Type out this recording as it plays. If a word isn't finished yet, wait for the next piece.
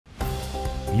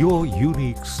Your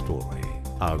unique story,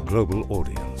 our global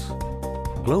audience.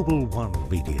 Global One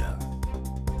Media.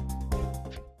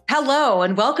 Hello,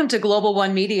 and welcome to Global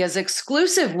One Media's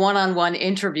exclusive one-on-one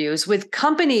interviews with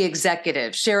company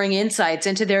executives sharing insights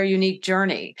into their unique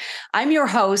journey. I'm your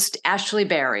host, Ashleigh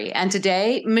Barry, and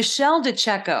today, Michelle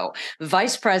DeCecco,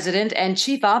 Vice President and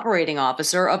Chief Operating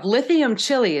Officer of Lithium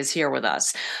Chile, is here with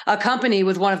us, a company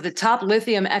with one of the top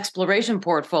lithium exploration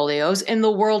portfolios in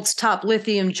the world's top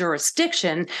lithium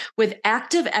jurisdiction, with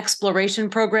active exploration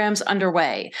programs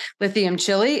underway. Lithium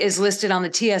Chile is listed on the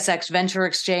TSX Venture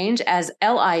Exchange as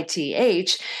LITH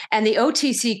and the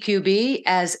OTCQB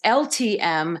as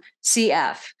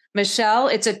LTMCF. Michelle,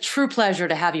 it's a true pleasure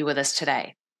to have you with us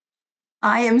today.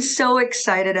 I am so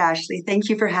excited, Ashleigh. Thank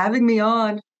you for having me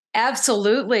on.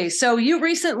 Absolutely. So you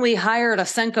recently hired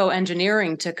DeCecco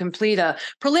Engineering to complete a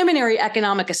preliminary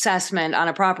economic assessment on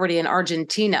a property in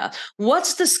Argentina.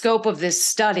 What's the scope of this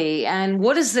study and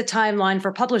what is the timeline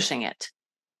for publishing it?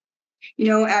 You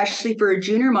know, Ashleigh, for a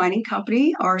junior mining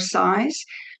company our size,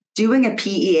 doing a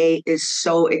PEA is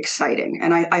so exciting.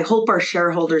 And I hope our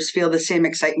shareholders feel the same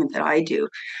excitement that I do.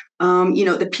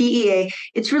 The PEA,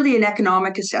 it's really an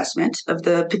economic assessment of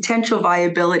the potential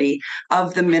viability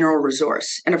of the mineral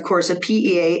resource. And of course, a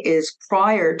PEA is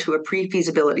prior to a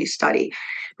pre-feasibility study.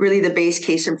 Really, the base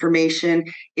case information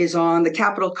is on the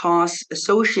capital costs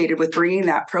associated with bringing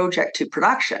that project to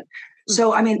production.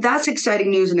 So, that's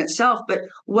exciting news in itself. But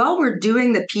while we're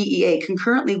doing the PEA,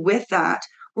 concurrently with that,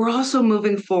 we're also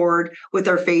moving forward with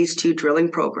our phase 2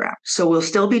 drilling program. So we'll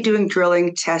still be doing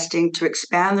drilling, testing to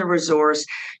expand the resource,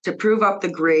 to prove up the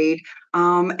grade.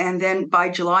 And then by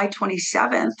July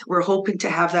 27th, we're hoping to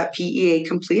have that PEA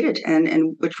completed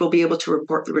and which we'll be able to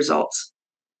report the results.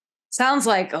 Sounds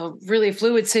like a really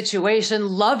fluid situation.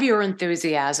 Love your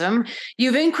enthusiasm.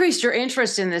 You've increased your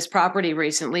interest in this property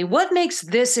recently. What makes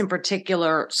this in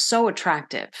particular so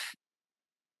attractive?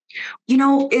 You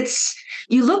know,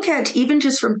 you look at even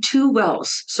just from 2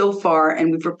 wells so far, and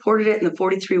we've reported it in the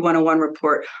 43-101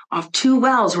 report, off 2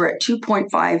 wells, we're at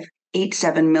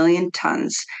 2.587 million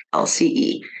tons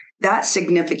LCE. That's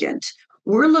significant.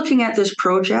 We're looking at this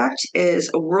project as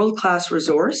a world-class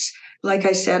resource. Like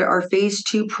I said, our phase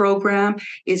 2 program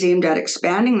is aimed at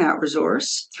expanding that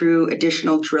resource through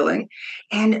additional drilling.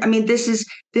 And this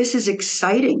is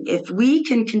exciting. If we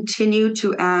can continue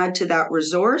to add to that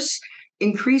resource,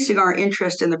 increasing our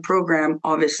interest in the program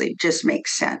obviously just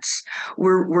makes sense.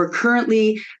 We're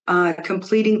currently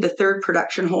completing the 3rd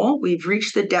production hole. We've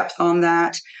reached the depth on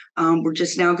that. We're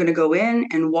just now going to go in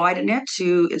and widen it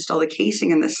to install the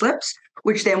casing and the slips,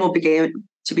 which then we'll begin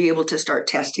to be able to start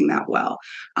testing that well.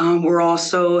 We're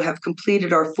also have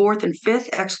completed our 4th and 5th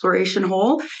exploration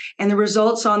hole, and the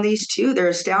results on these 2, they're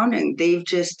astounding. They've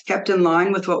just kept in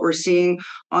line with what we're seeing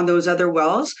on those other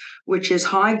wells, which is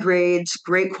high grades,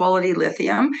 great quality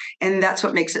lithium, and that's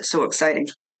what makes it so exciting.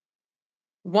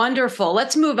 Wonderful.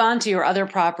 Let's move on to your other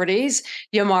properties,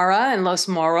 Yamara and Los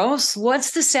Moros. What's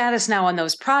the status now on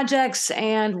those projects,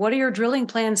 and what are your drilling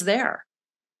plans there?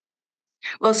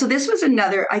 Well, so this was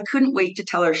I couldn't wait to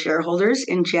tell our shareholders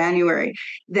in January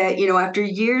that, after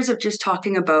years of just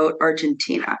talking about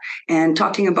Argentina and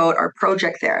talking about our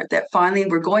project there, that finally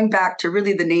we're going back to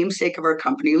really the namesake of our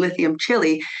company, Lithium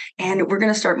Chile, and we're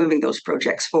going to start moving those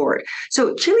projects forward.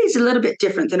 So Chile is a little bit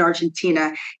different than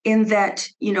Argentina in that,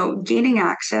 gaining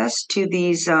access to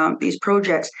these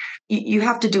projects, you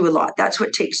have to do a lot. That's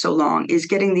what takes so long, is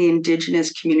getting the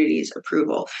indigenous communities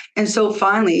approval. And so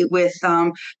finally, with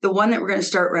the one that we're going to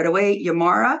start right away,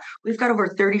 Yamara, we've got over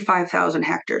 35,000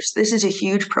 hectares. This is a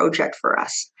huge project for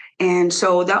us. And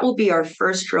so that will be our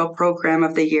first drill program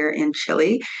of the year in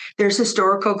Chile. There's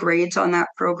historical grades on that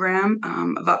program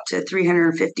of up to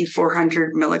 350,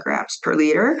 400 milligrams per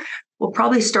liter. We'll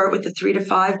probably start with the 3 to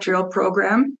 5 drill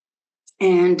program.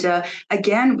 And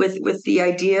again, with the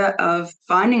idea of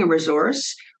finding a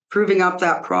resource, proving up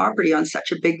that property on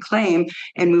such a big claim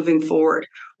and moving forward.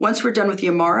 Once we're done with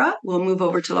Yamara, we'll move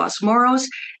over to Los Moros.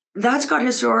 That's got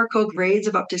historical grades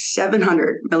of up to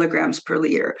 700 milligrams per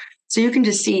liter. So you can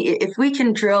just see if we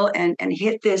can drill and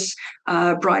hit this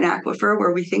brine aquifer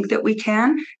where we think that we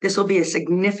can, this will be a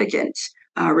significant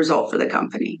result for the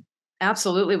company.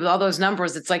 Absolutely. With all those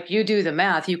numbers, it's like you do the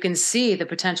math. You can see the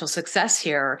potential success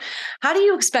here. How do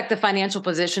you expect the financial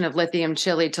position of Lithium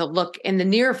Chile to look in the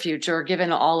near future,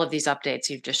 given all of these updates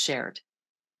you've just shared?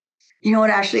 You know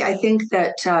what, Ashleigh, I think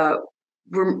that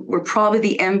we're probably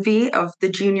the envy of the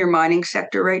junior mining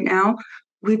sector right now.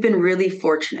 We've been really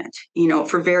fortunate,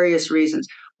 for various reasons.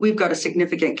 we've got a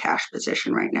significant cash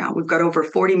position right now. We've got over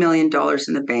 $40 million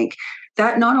in the bank.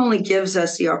 That not only gives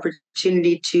us the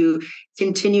opportunity to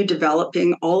continue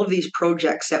developing all of these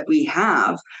projects that we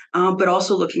have, but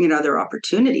also looking at other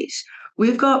opportunities.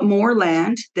 We've got more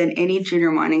land than any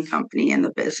junior mining company in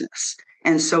the business.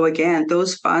 And so again,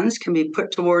 those funds can be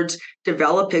put towards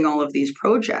developing all of these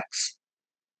projects.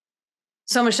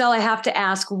 So, Michelle, I have to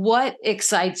ask, what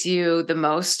excites you the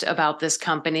most about this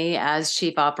company as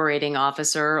Chief Operating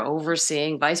Officer,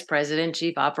 overseeing Vice President,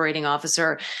 Chief Operating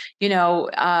Officer?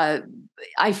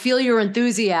 I feel your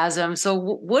enthusiasm. So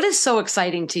what is so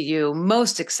exciting to you,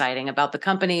 most exciting about the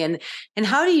company? And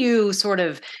how do you sort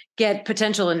of get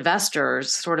potential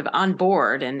investors sort of on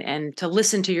board and to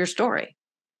listen to your story?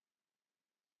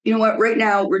 You know what? Right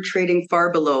now, we're trading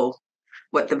far below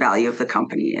what the value of the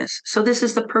company is. So this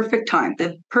is the perfect time,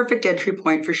 the perfect entry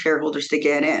point for shareholders to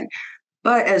get in.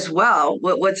 But as well,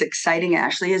 what's exciting,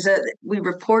 Ashleigh, is that we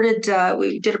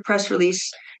did a press release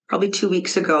probably 2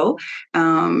 weeks ago,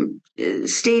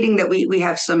 stating that we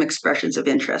have some expressions of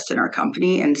interest in our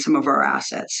company and some of our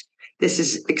assets. This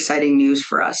is exciting news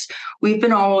for us. We've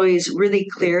been always really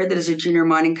clear that as a junior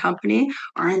mining company,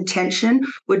 our intention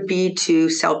would be to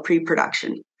sell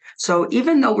pre-production. So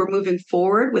even though we're moving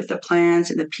forward with the plans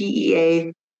and the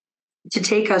PEA to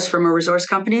take us from a resource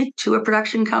company to a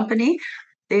production company,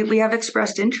 we have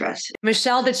expressed interest.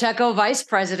 Michelle DeCecco, Vice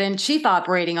President, Chief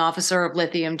Operating Officer of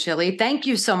Lithium Chile, thank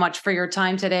you so much for your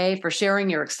time today, for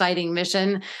sharing your exciting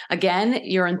mission. Again,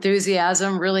 your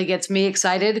enthusiasm really gets me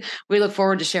excited. We look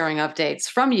forward to sharing updates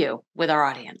from you with our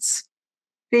audience.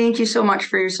 Thank you so much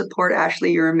for your support,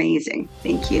 Ashleigh. You're amazing.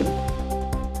 Thank you.